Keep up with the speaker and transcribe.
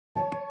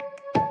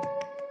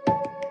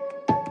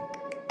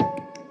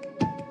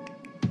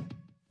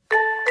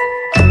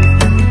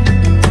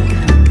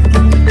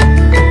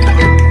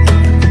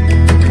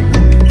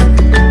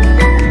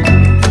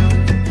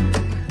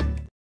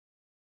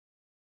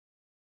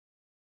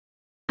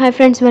Hi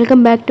friends,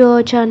 welcome back to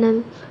our channel.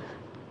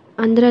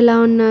 అందరూ ఎలా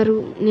ఉన్నారు?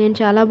 నేను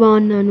చాలా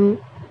బాగున్నాను.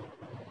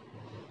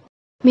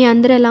 మీ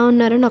అందరూ ఎలా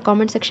ఉన్నారో నా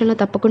కామెంట్ సెక్షన్లో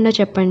తప్పకుండా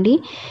చెప్పండి.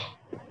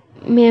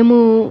 మేము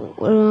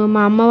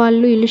మా అమ్మ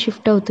వాళ్ళు ఇల్లు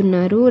షిఫ్ట్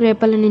అవుతున్నారు.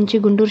 రేపల్ల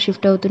నుంచి గుంటూరు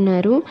షిఫ్ట్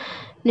అవుతున్నారు.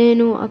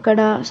 నేను అక్కడ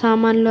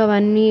సామాన్లు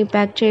అవన్నీ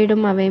ప్యాక్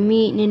చేయడం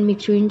అవేమీ నేను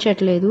మీకు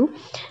చూపించట్లేదు.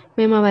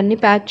 మేము అవన్నీ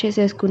ప్యాక్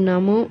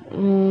చేసేసుకున్నాము.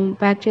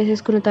 ప్యాక్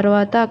చేసేసుకున్న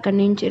తర్వాత అక్కడి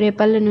నుంచి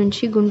రేపల్ల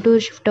నుంచి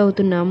గుంటూరు షిఫ్ట్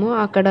అవుతున్నాము.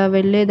 అక్కడ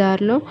వెళ్ళే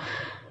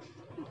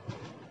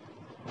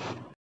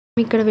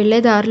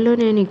దారిలో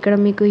నేను ఇక్కడ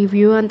మీకు ఈ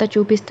వ్యూ అంతా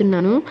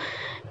చూపిస్తున్నాను.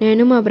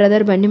 నేను మా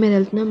బ్రదర్ బండి మీద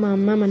వెళ్తున్నాం. మా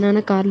అమ్మ మా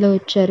నాన్న కార్లో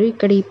వచ్చారు.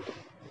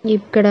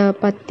 ఇక్కడ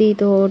పత్తి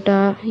తోట,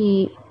 ఈ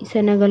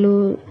శనగలు,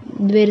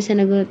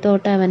 వేరుశనగ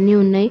తోట అవన్నీ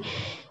ఉన్నాయి.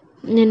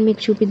 నేను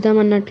మీకు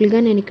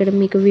చూపిద్దామన్నట్లుగా నేను ఇక్కడ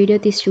మీకు వీడియో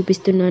తీసి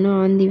చూపిస్తున్నాను.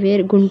 On the way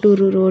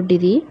Guntur road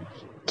ఇది.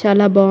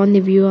 చాలా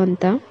బాగుంది వ్యూ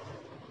అంతా.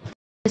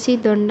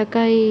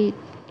 దొండకాయ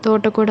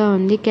తోట కూడా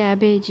ఉంది,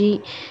 క్యాబేజీ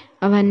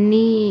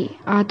అవన్నీ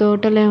ఆ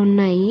తోటలే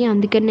ఉన్నాయి.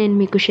 అందుకని నేను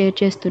మీకు షేర్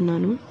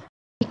చేస్తున్నాను.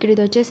 ఇక్కడ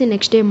ఇది వచ్చేసి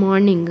next day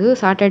morning,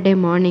 Saturday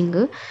morning.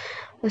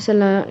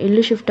 అసలు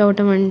ఇల్లు షిఫ్ట్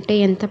అవటం అంటే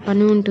ఎంత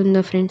పని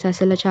ఉంటుందో ఫ్రెండ్స్,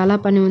 అసలు చాలా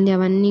పని ఉంది.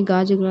 అవన్నీ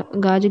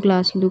గాజు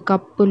గ్లాసులు,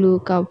 కప్పులు,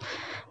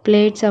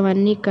 ప్లేట్స్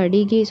అవన్నీ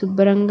కడిగి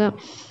శుభ్రంగా,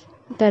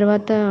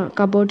 తర్వాత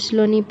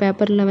కబోర్డ్స్లోని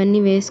పేపర్లు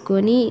అవన్నీ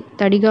వేసుకొని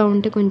తడిగా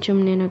ఉంటే కొంచెం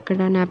నేను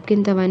అక్కడ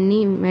నాప్కిన్స్ అవన్నీ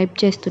వైప్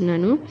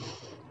చేస్తున్నాను.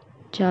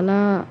 చాలా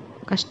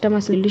కష్టం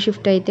అసలు ఇల్లు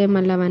షిఫ్ట్ అయితే.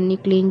 మళ్ళీ అవన్నీ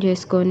క్లీన్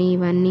చేసుకొని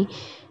ఇవన్నీ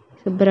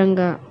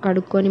శుభ్రంగా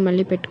కడుక్కొని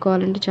మళ్ళీ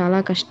పెట్టుకోవాలంటే చాలా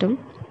కష్టం.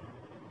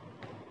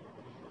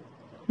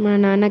 మా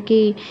నాన్నకి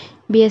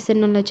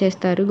బిఎస్ఎన్ఎల్లో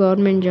చేస్తారు,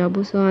 గవర్నమెంట్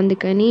జాబు. సో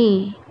అందుకని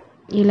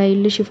ఇలా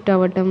ఇల్లు షిఫ్ట్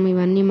అవ్వటం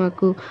ఇవన్నీ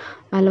మాకు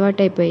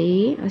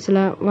అలవాటైపోయి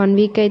అసలు 1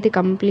 వీక్ అయితే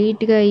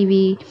కంప్లీట్గా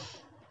ఇవి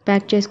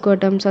ప్యాక్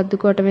చేసుకోవటం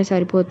సర్దుకోవటమే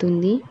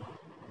సరిపోతుంది.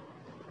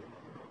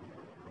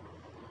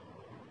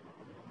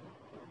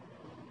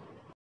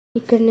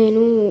 ఇక్కడ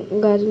నేను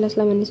గాజు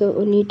గ్లాసులు అవన్నీ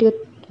నీట్గా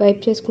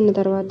వైప్ చేసుకున్న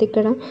తర్వాత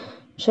ఇక్కడ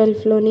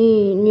షెల్ఫ్లోని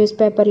న్యూస్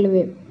పేపర్లు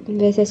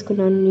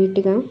వేసేసుకున్నాను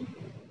నీట్గా.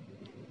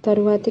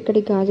 తర్వాత ఇక్కడ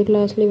గాజు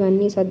గ్లాసులు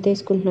ఇవన్నీ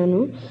సర్దేసుకుంటున్నాను.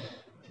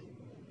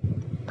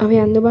 అవి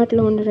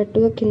అందుబాటులో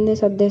ఉండేటట్టుగా కిందే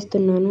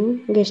సర్దేస్తున్నాను.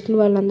 గెస్టులు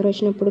వాళ్ళందరూ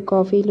వచ్చినప్పుడు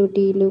కాఫీలు,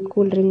 టీలు,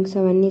 కూల్ డ్రింక్స్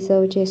అవన్నీ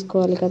సర్వ్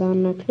చేసుకోవాలి కదా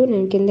అన్నట్లు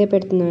నేను కిందే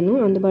పెడుతున్నాను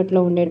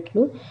అందుబాటులో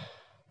ఉండేట్లు.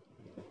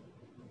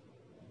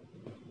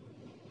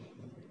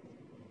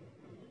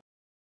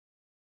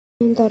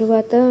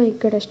 తర్వాత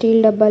ఇక్కడ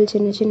స్టీల్ డబ్బాలు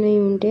చిన్న చిన్నవి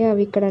ఉంటే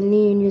అవి ఇక్కడ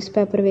అన్నీ న్యూస్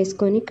పేపర్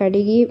వేసుకొని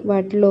కడిగి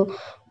వాటిలో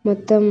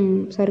మొత్తం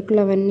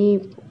సరుకులు అవన్నీ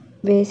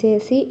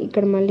వేసేసి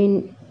ఇక్కడ మళ్ళీ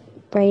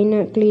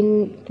పైన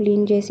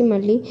క్లీన్ చేసి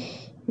మళ్ళీ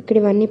ఇక్కడ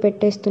ఇవన్నీ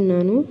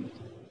పెట్టేస్తున్నాను.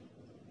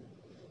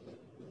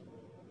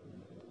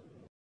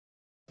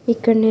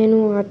 ఇక్కడ నేను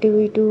అటు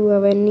ఇటు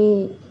అవన్నీ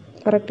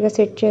కరెక్ట్గా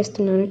సెట్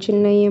చేస్తున్నాను.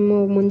 చిన్నయేమో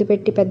ముందు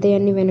పెట్టి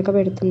పెద్దవన్నీ వెనక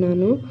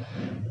పెడుతున్నాను.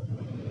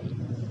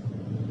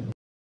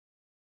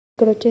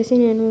 ఇక్కడ వచ్చేసి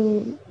నేను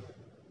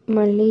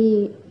మళ్ళీ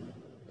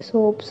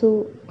సోప్స్,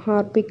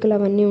 హార్పిక్లు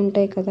అవన్నీ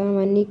ఉంటాయి కదా,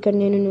 అవన్నీ ఇక్కడ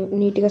నేను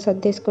నీట్గా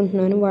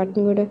సర్దేసుకుంటున్నాను.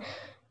 వాటిని కూడా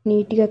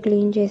నీట్గా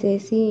క్లీన్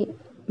చేసేసి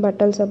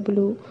బట్టల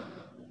సబ్బులు,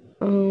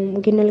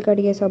 గిన్నెలు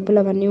కడిగే సబ్బులు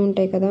అవన్నీ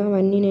ఉంటాయి కదా,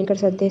 అవన్నీ నేను ఇక్కడ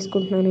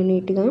సర్దేసుకుంటున్నాను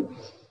నీట్గా.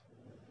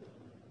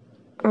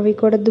 అవి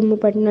కూడా దుమ్ము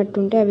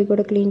పడినట్టుంటే అవి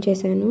కూడా క్లీన్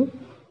చేశాను.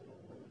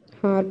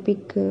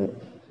 హార్పిక్,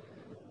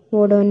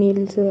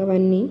 ఓడోనిల్స్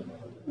అవన్నీ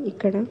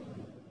ఇక్కడ,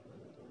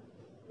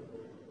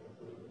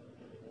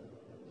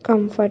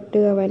 కంఫర్ట్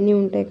అవన్నీ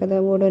ఉంటాయి కదా,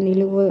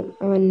 ఓడోనిల్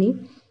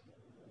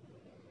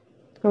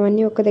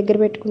అవన్నీ ఒక దగ్గర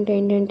పెట్టుకుంటే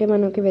ఏంటంటే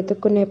మనకి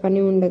వెతుక్కునే పని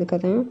ఉండదు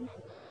కదా,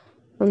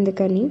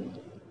 అందుకని.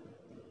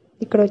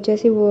 ఇక్కడ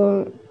వచ్చేసి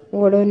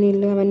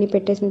ఓడోనిల్ అవన్నీ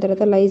పెట్టేసిన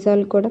తర్వాత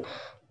లైజాల్ కూడా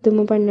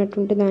దుమ్ము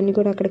పడినట్టుంటే దాన్ని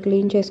కూడా అక్కడ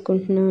క్లీన్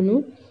చేసుకుంటున్నాను.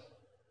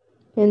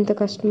 ఎంత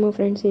కష్టమో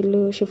ఫ్రెండ్స్,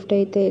 ఇల్లు షిఫ్ట్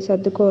అయితే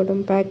సర్దుకోవడం,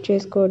 ప్యాక్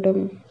చేసుకోవడం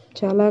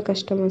చాలా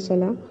కష్టం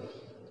అసలు.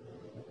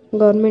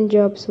 గవర్నమెంట్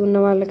జాబ్స్ ఉన్న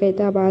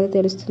వాళ్ళకైతే ఆ బాధ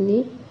తెలుస్తుంది.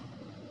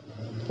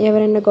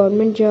 ఎవరైనా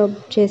గవర్నమెంట్ జాబ్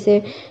చేసే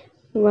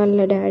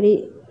వాళ్ళ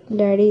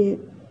డాడీ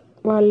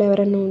వాళ్ళు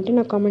ఎవరైనా ఉంటే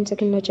నా కామెంట్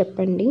సెక్షన్లో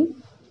చెప్పండి.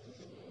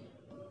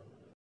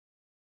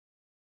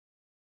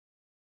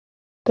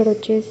 ఇక్కడ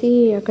వచ్చేసి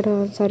అక్కడ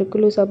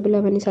సరుకులు, సబ్బులు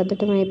అవన్నీ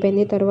సర్దటం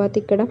అయిపోయింది. తర్వాత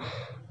ఇక్కడ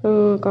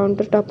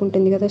కౌంటర్ టాప్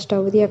ఉంటుంది కదా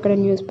స్టవ్ది, అక్కడ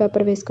న్యూస్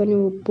పేపర్ వేసుకొని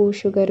ఉప్పు,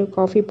 షుగర్,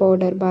 కాఫీ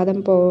పౌడర్,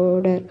 బాదం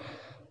పౌడర్,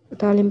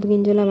 తాలింపు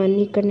గింజలు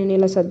అవన్నీ ఇక్కడ నేను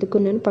ఇలా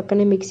సర్దుకున్నాను.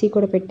 పక్కనే మిక్సీ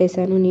కూడా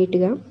పెట్టేశాను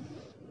నీట్గా.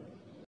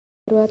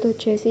 తర్వాత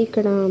వచ్చేసి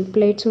ఇక్కడ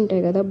ప్లేట్స్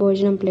ఉంటాయి కదా,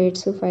 భోజనం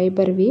ప్లేట్స్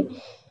ఫైబర్వి,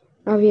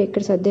 అవి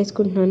ఇక్కడ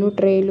సర్దేసుకుంటున్నాను.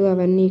 ట్రేలు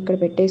అవన్నీ ఇక్కడ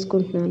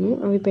పెట్టేసుకుంటున్నాను.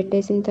 అవి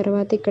పెట్టేసిన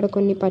తర్వాత ఇక్కడ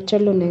కొన్ని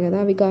పచ్చళ్ళు ఉన్నాయి కదా,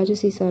 అవి గాజు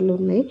సీసాలు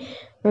ఉన్నాయి,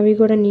 అవి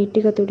కూడా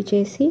నీట్గా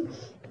తుడిచేసి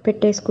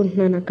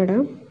పెట్టేసుకుంటున్నాను అక్కడ.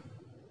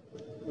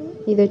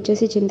 ఇది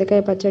వచ్చేసి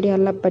చింతకాయ పచ్చడి,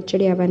 అల్లం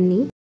పచ్చడి అవన్నీ.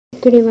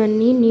 ఇక్కడ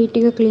ఇవన్నీ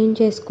నీట్గా క్లీన్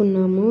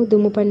చేసుకున్నాము.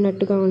 దుమ్ము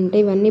పడినట్టుగా ఉంటే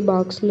ఇవన్నీ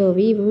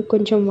బాక్స్లోవి. ఇవి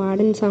కొంచెం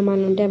వాడిన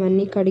సామాన్లు ఉంటే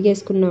అవన్నీ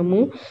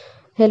కడిగేసుకున్నాము.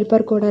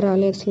 హెల్పర్ కూడా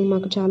రాలేదు, అసలు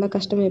మాకు చాలా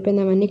కష్టం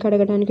అయిపోయింది. అవన్నీ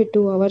కడగడానికి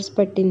 2 hours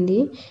పట్టింది.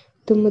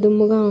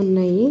 దుమ్ముగా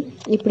ఉన్నాయి.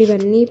 ఇప్పుడు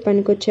ఇవన్నీ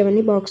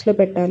పనికొచ్చేవన్నీ బాక్స్లో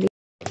పెట్టాలి.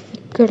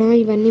 ఇక్కడ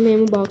ఇవన్నీ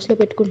మేము బాక్స్లో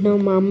పెట్టుకుంటున్నాం.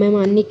 మా అమ్మేమో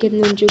అన్ని కింద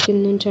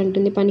నుంచి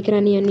అంటుంది.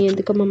 పనికిరాని అన్నీ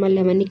ఎందుకమ్మా, మళ్ళీ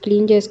అవన్నీ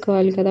క్లీన్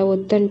చేసుకోవాలి కదా,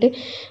 వద్దంటే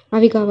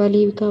అవి కావాలి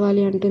ఇవి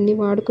కావాలి అంటుంది.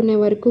 వాడుకునే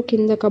వరకు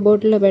కింద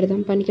కబోర్డ్లో పెడదాం,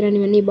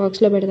 పనికిరానివన్నీ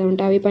బాక్స్లో పెడదాం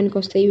అంటే అవి పనికి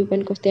వస్తాయి ఇవి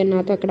పనికి వస్తాయి అని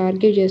నాతో అక్కడ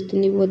ఆర్గ్యూ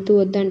చేస్తుంది.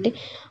 వద్దంటే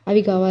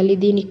అవి కావాలి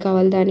దీనికి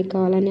కావాలి దానికి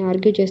కావాలని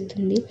ఆర్గ్యూ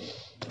చేస్తుంది.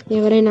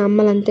 ఎవరైనా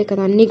అమ్మలు అంతే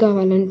కదా, అన్నీ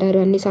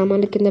కావాలంటారు, అన్ని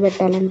సామాన్లు కింద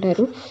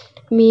పెట్టాలంటారు.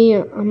 మీ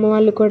అమ్మ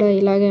వాళ్ళు కూడా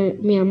ఇలాగే,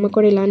 మీ అమ్మ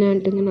కూడా ఇలానే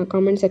అంటుంది నా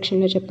కామెంట్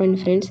సెక్షన్లో చెప్పండి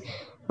ఫ్రెండ్స్.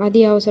 అది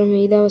అవసరమే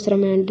ఇది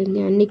అవసరమే అంటుంది,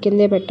 అన్ని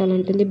కిందే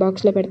పెట్టాలంటుంది,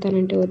 బాక్స్లో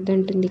పెడతానంటే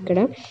వద్దంటుంది. ఇక్కడ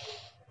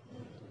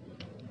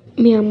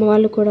మీ అమ్మ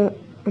వాళ్ళు కూడా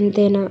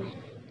అంతేనా,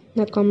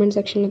 నా కామెంట్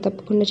సెక్షన్లో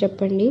తప్పకుండా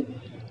చెప్పండి.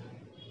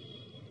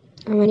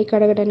 అవన్నీ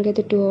కడగడానికి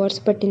అయితే 2 hours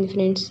పట్టింది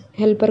ఫ్రెండ్స్.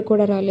 హెల్పర్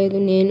కూడా రాలేదు,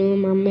 నేను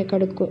మా అమ్మే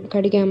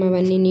కడిగాము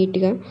అవన్నీ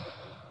నీట్గా.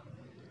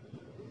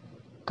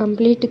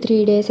 కంప్లీట్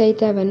 3 days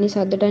అయితే అవన్నీ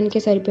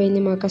సర్దడానికే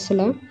సరిపోయింది మాకు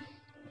అసలు.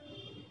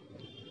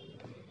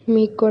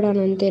 మీకు కూడా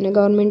అంతేనా?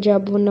 గవర్నమెంట్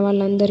జాబ్ ఉన్న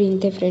వాళ్ళందరూ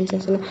ఇంతే ఫ్రెండ్స్,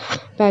 అసలు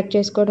ప్యాక్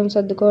చేసుకోవడం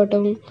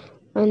సర్దుకోవడం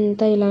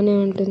అంతా ఇలానే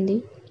ఉంటుంది.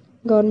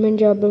 గవర్నమెంట్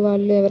జాబ్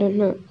వాళ్ళు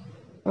ఎవరన్నా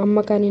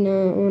అమ్మ కానీ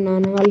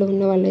నాన్న వాళ్ళు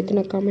ఉన్న వాళ్ళైతే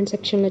నాకు కామెంట్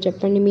సెక్షన్లో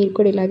చెప్పండి, మీరు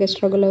కూడా ఇలాగే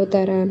స్ట్రగుల్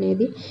అవుతారా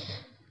అనేది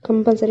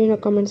కంపల్సరీ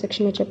నాకు కామెంట్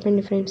సెక్షన్లో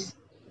చెప్పండి ఫ్రెండ్స్.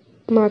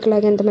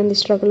 మాకులాగా ఎంతమంది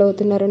స్ట్రగుల్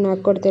అవుతున్నారో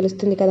నాకు కూడా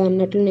తెలుస్తుంది కదా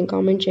అన్నట్లు నేను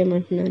కామెంట్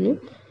చేయమంటున్నాను.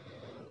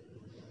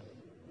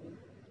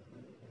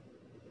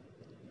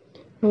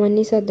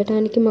 అవన్నీ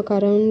సర్దడానికి మాకు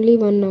అరౌండ్లీ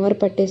 1 hour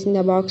పట్టేసింది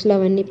ఆ బాక్స్లో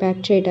అవన్నీ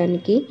ప్యాక్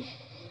చేయడానికి.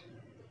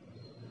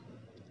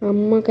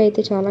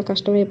 అమ్మకైతే చాలా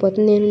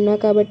కష్టమైపోతుంది. నేనున్నా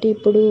కాబట్టి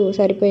ఇప్పుడు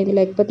సరిపోయింది,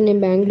 లేకపోతే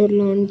నేను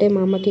బెంగళూరులో ఉంటే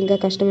మా అమ్మకి ఇంకా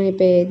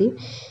కష్టమైపోయేది.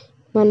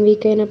 1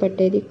 week అయినా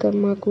పట్టేది.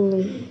 మాకు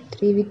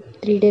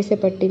 3 days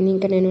పట్టింది.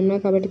 ఇంకా నేనున్నా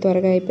కాబట్టి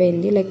త్వరగా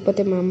అయిపోయింది,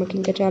 లేకపోతే మా అమ్మకి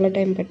ఇంకా చాలా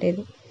టైం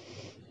పట్టేది.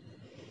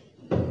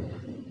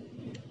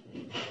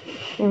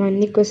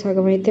 అవన్నీ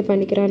సగం అయితే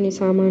పనికిరాని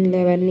సామాన్లు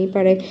అవన్నీ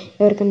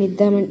ఎవరికైనా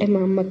ఇద్దామంటే మా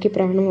అమ్మకి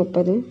ప్రాణం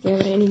ఒప్పదు.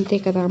 ఎవరైనా ఇంతే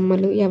కదా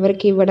అమ్మలు,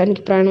 ఎవరికి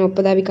ఇవ్వడానికి ప్రాణం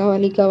ఒప్పదు. అవి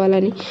కావాలి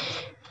కావాలని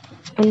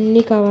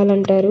అన్నీ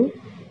కావాలంటారు.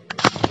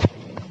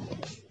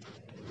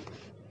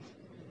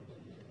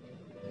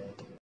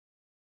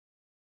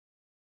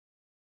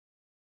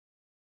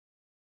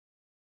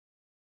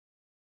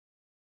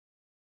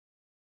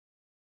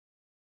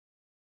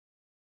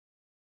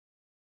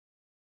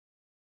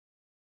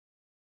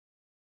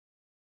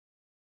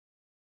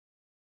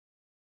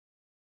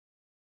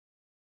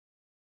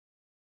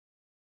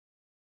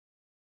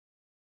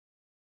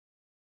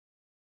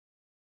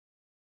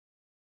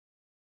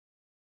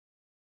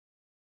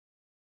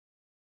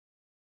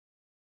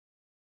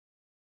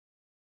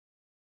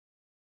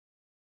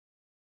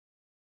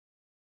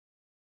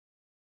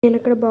 నేను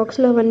అక్కడ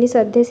బాక్స్లో అవన్నీ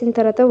సర్దేసిన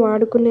తర్వాత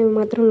వాడుకునేవి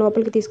మాత్రం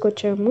లోపలికి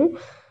తీసుకొచ్చి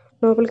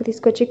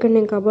ఇక్కడ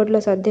నేను కబోర్డ్లో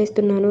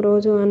సర్దేస్తున్నాను.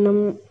 రోజు అన్నం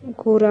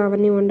కూర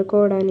అవన్నీ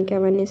వండుకోవడానికి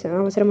అవన్నీ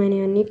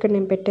అవసరమైనవన్నీ ఇక్కడ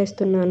నేను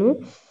పెట్టేస్తున్నాను.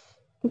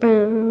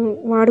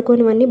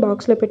 వాడుకోనివన్నీ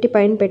బాక్స్లో పెట్టి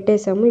పైన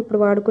పెట్టేసాము.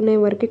 ఇప్పుడు వాడుకునే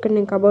వరకు ఇక్కడ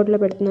నేను కబోర్డ్లో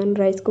పెడుతున్నాను.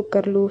 రైస్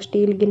కుక్కర్లు,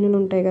 స్టీల్ గిన్నెలు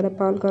ఉంటాయి కదా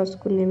పాలు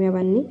కాసుకునేవి,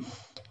 అవన్నీ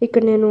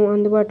ఇక్కడ నేను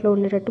అందుబాటులో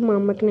ఉండేటట్టు మా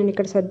అమ్మకి నేను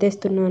ఇక్కడ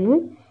సర్దేస్తున్నాను.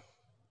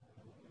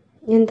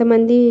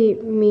 ఎంతమంది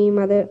మీ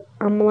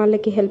అమ్మ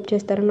వాళ్ళకి హెల్ప్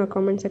చేస్తారో నా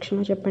కామెంట్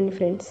సెక్షన్లో చెప్పండి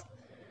ఫ్రెండ్స్.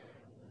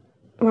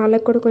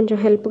 వాళ్ళకి కూడా కొంచెం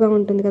హెల్ప్గా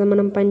ఉంటుంది కదా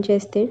మనం పని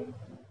చేస్తే.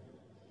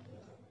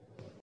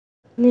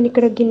 నేను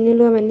ఇక్కడ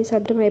గిన్నెలు అవన్నీ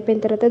సర్దడం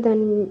అయిపోయిన తర్వాత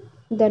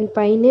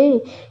దానిపైనే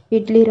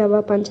ఇడ్లీ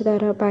రవ్వ,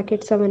 పంచదార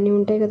ప్యాకెట్స్ అవన్నీ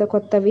ఉంటాయి కదా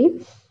కొత్తవి,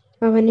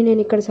 అవన్నీ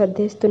నేను ఇక్కడ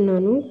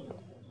సర్దేస్తున్నాను.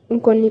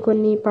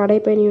 కొన్ని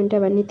పాడైపోయినవి ఉంటే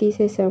అవన్నీ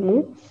తీసేసాము.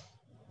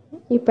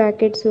 ఈ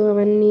ప్యాకెట్స్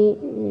అవన్నీ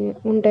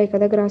ఉంటాయి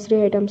కదా గ్రాసరీ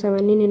ఐటమ్స్,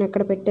 అవన్నీ నేను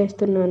అక్కడ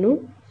పెట్టేస్తున్నాను.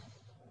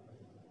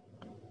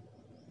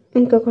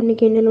 ఇంకా కొన్ని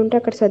గిన్నెలు ఉంటే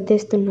అక్కడ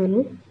సర్దేస్తున్నాను.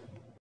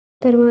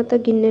 తర్వాత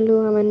గిన్నెలు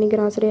అవన్నీ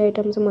గ్రాసరీ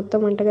ఐటమ్స్ మొత్తం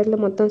వంటగదిలో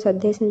మొత్తం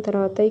సర్దేసిన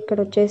తర్వాత ఇక్కడ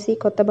వచ్చేసి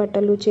కొత్త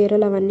బట్టలు,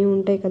 చీరలు అవన్నీ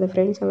ఉంటాయి కదా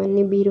ఫ్రెండ్స్,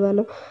 అవన్నీ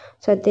బీరువాలో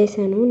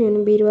సర్దేశాను. నేను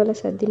బీరువాలో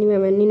సర్దినవి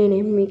అవన్నీ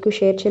నేనేం మీకు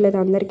షేర్ చేయలేదు,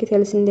 అందరికీ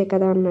తెలిసిందే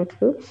కదా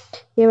అన్నట్లు.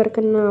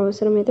 ఎవరికన్నా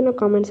అవసరమైతే నాకు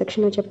కామెంట్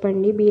సెక్షన్లో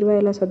చెప్పండి, బీరువా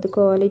ఎలా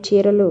సర్దుకోవాలి,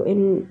 చీరలు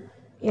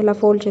ఎలా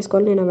ఫోల్డ్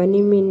చేసుకోవాలి, నేను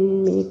అవన్నీ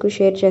మీకు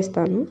షేర్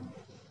చేస్తాను.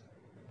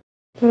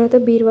 తర్వాత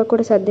బీరువా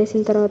కూడా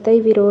సర్దేసిన తర్వాత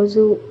ఇవి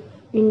రోజు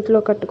ఇంట్లో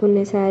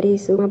కట్టుకునే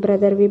శారీస్, మా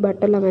బ్రదర్వి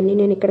బట్టలు అవన్నీ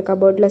నేను ఇక్కడ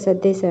కబోర్డ్లో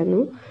సర్దేశాను.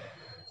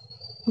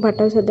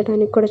 బట్టలు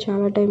సర్దడానికి కూడా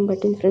చాలా టైం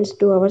పట్టింది ఫ్రెండ్స్,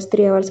 2 hours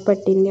 3 hours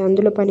పట్టింది.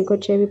 అందులో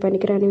పనికొచ్చేవి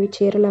పనికిరానివి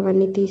చీరలు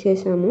అవన్నీ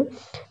తీసేసాము.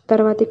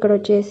 తర్వాత ఇక్కడ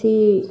వచ్చేసి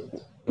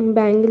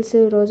బ్యాంగిల్స్,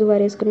 రోజు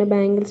వేసుకున్న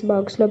బ్యాంగిల్స్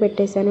బాక్స్లో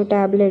పెట్టేశాను.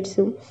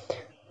 ట్యాబ్లెట్స్,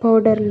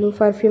 పౌడర్లు,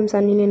 పర్ఫ్యూమ్స్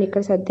అన్నీ నేను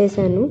ఇక్కడ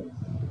సర్దేశాను.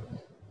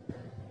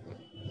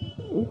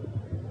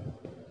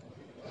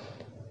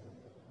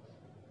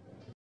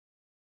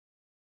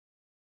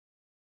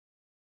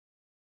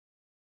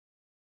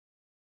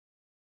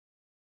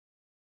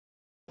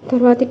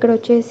 తర్వాత ఇక్కడ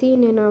వచ్చేసి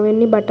నేను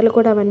అవన్నీ బట్టలు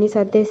కూడా అవన్నీ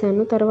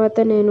సర్దేశాను. తర్వాత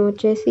నేను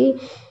వచ్చేసి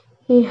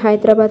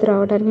హైదరాబాద్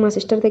రావడానికి, మా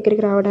సిస్టర్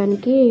దగ్గరికి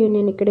రావడానికి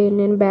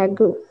నేను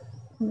బ్యాగ్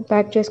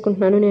ప్యాక్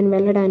చేసుకుంటున్నాను నేను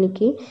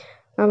వెళ్ళడానికి.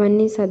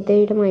 అవన్నీ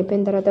సర్దేయడం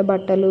అయిపోయిన తర్వాత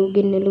బట్టలు,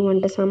 గిన్నెలు,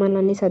 వంట సామాన్లు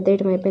అన్నీ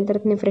సర్దేయడం అయిపోయిన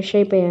తర్వాత నేను ఫ్రెష్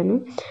అయిపోయాను.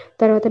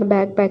 తర్వాత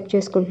బ్యాగ్ ప్యాక్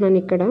చేసుకుంటున్నాను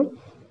ఇక్కడ.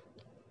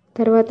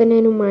 తర్వాత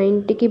నేను మా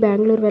ఇంటికి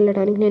బెంగళూరు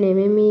వెళ్ళడానికి నేను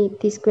ఏమేమి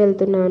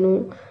తీసుకువెళ్తున్నాను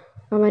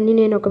అవన్నీ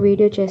నేను ఒక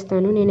వీడియో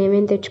చేస్తాను. నేను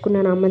ఏమేమి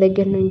తెచ్చుకున్నాను అమ్మ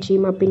దగ్గర నుంచి,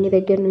 మా పిన్ని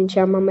దగ్గర నుంచి,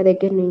 అమ్మమ్మ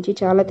దగ్గర నుంచి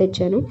చాలా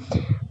తెచ్చాను.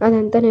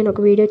 అదంతా నేను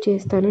ఒక వీడియో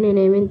చేస్తాను. నేను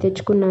ఏమేమి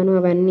తెచ్చుకున్నాను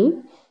అవన్నీ.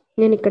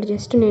 నేను ఇక్కడ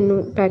జస్ట్ నేను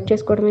ప్యాక్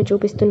చేసుకోవడమే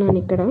చూపిస్తున్నాను.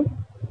 ఇక్కడ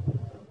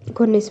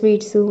కొన్ని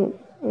స్వీట్స్,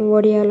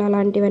 వడియాలు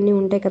అలాంటివన్నీ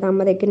ఉంటాయి కదా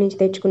అమ్మ దగ్గర నుంచి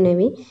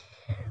తెచ్చుకునేవి.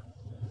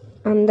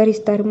 అందరు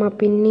ఇస్తారు. మా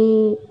పిన్ని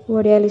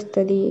వడియాలు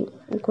ఇస్తుంది,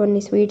 కొన్ని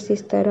స్వీట్స్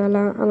ఇస్తారు.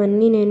 అలా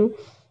అవన్నీ నేను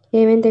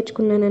ఏమేమి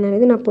తెచ్చుకున్నాను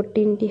అనేది నా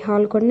పుట్టింటి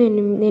హాల్ కూడా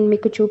నేను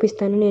మీకు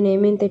చూపిస్తాను. నేను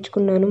ఏమేమి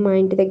తెచ్చుకున్నాను మా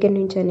ఇంటి దగ్గర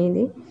నుంచి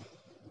అనేది.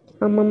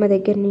 అమ్మమ్మ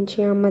దగ్గర నుంచి,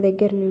 అమ్మ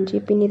దగ్గర నుంచి,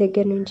 పిన్ని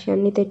దగ్గర నుంచి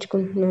అన్నీ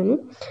తెచ్చుకుంటున్నాను.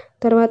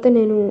 తర్వాత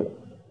నేను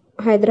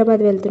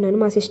హైదరాబాద్ వెళ్తున్నాను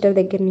మా సిస్టర్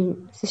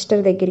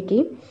దగ్గరికి.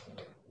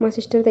 మా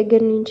సిస్టర్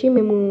దగ్గర నుంచి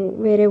మేము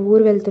వేరే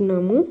ఊరు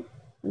వెళ్తున్నాము,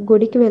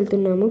 గుడికి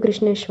వెళ్తున్నాము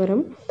కృష్ణేశ్వరం.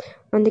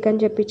 అందుకని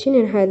చెప్పించి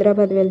నేను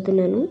హైదరాబాద్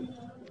వెళ్తున్నాను.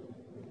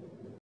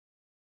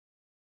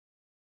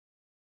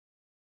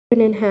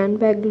 నేను హ్యాండ్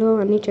బ్యాగ్లో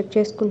అన్నీ చెక్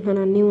చేసుకుంటున్నాను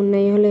అన్నీ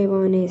ఉన్నాయో లేవో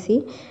అనేసి.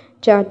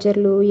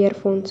 చార్జర్లు, ఇయర్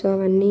ఫోన్స్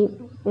అవన్నీ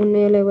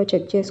ఉన్నాయో లేవో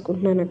చెక్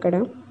చేసుకుంటున్నాను. అక్కడ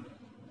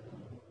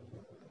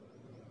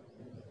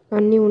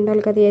అన్నీ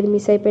ఉండాలి కదా, ఏది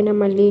మిస్ అయిపోయినా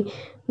మళ్ళీ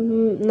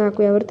నాకు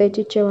ఎవరు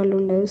తెచ్చిచ్చే వాళ్ళు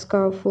ఉండరు.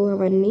 స్కార్ఫ్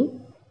అవన్నీ,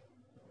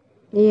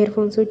 ఇయర్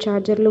ఫోన్స్,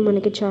 చార్జర్లు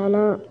మనకి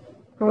చాలా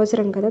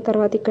అవసరం కదా.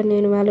 తర్వాత ఇక్కడ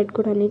నేను వ్యాలెట్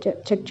కూడా అన్నీ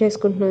చెక్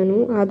చేసుకుంటున్నాను.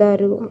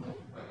 ఆధారు,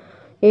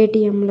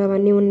 ఏటీఎంలు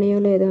అవన్నీ ఉన్నాయో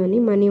లేదో అని,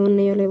 మనీ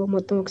ఉన్నాయో లేవో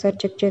మొత్తం ఒకసారి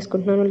చెక్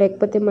చేసుకుంటున్నాను.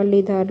 లేకపోతే మళ్ళీ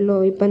దారిలో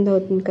ఇబ్బంది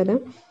అవుతుంది కదా.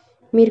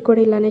 మీరు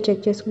కూడా ఇలానే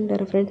చెక్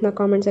చేసుకుంటారా ఫ్రెండ్స్? నా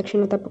కామెంట్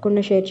సెక్షన్లో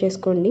తప్పకుండా షేర్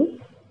చేసుకోండి.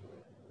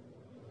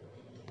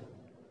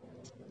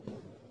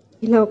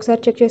 ఇలా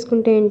ఒకసారి చెక్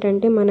చేసుకుంటే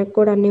ఏంటంటే మనకు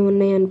కూడా అన్నీ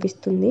ఉన్నాయి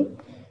అనిపిస్తుంది.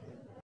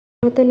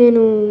 తర్వాత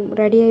నేను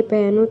రెడీ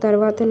అయిపోయాను.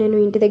 తర్వాత నేను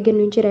ఇంటి దగ్గర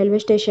నుంచి రైల్వే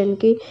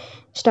స్టేషన్కి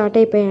స్టార్ట్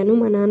అయిపోయాను.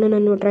 మా నాన్న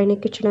నన్ను ట్రైన్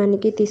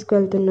ఎక్కించడానికి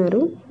తీసుకువెళ్తున్నారు.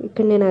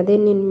 ఇక్కడ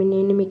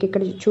నేను మీకు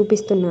ఇక్కడ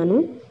చూపిస్తున్నాను.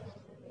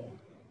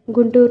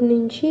 గుంటూరు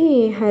నుంచి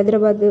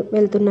హైదరాబాద్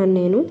వెళ్తున్నాను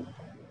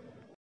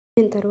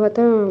నేను తర్వాత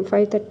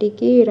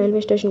 5:30కి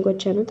రైల్వే స్టేషన్కి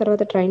వచ్చాను.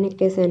 తర్వాత ట్రైన్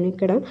ఎక్కేసాను.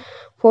 ఇక్కడ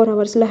 4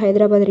 అవర్స్లో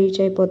హైదరాబాద్ రీచ్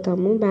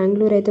అయిపోతాము.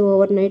 బెంగళూరు అయితే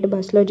ఓవర్ నైట్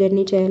బస్సులో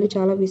జర్నీ చేయాలి,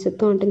 చాలా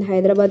విసుగ్గా ఉంటుంది.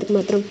 హైదరాబాద్కి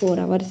మాత్రం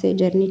 4 అవర్సే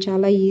జర్నీ,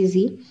 చాలా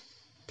ఈజీ.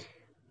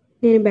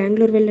 నేను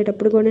బెంగళూరు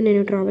వెళ్ళేటప్పుడు కూడా నేను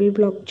ట్రావెల్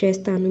బ్లాగ్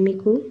చేస్తాను,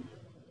 మీకు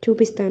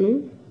చూపిస్తాను.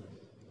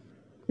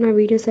 నా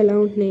వీడియోస్ ఎలా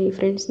ఉంటున్నాయి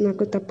ఫ్రెండ్స్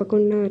నాకు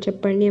తప్పకుండా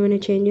చెప్పండి. ఏమైనా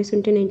చేంజెస్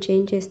ఉంటే నేను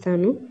చేంజ్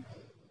చేస్తాను.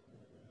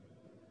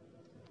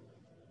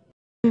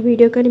 నా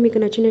వీడియో కానీ మీకు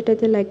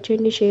నచ్చినట్లయితే లైక్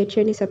చేయండి, షేర్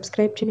చేయండి,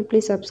 సబ్స్క్రైబ్ చేయండి.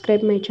 Please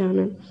subscribe my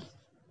channel.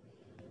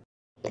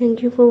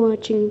 Thank you for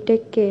watching.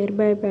 Take care.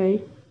 Bye bye.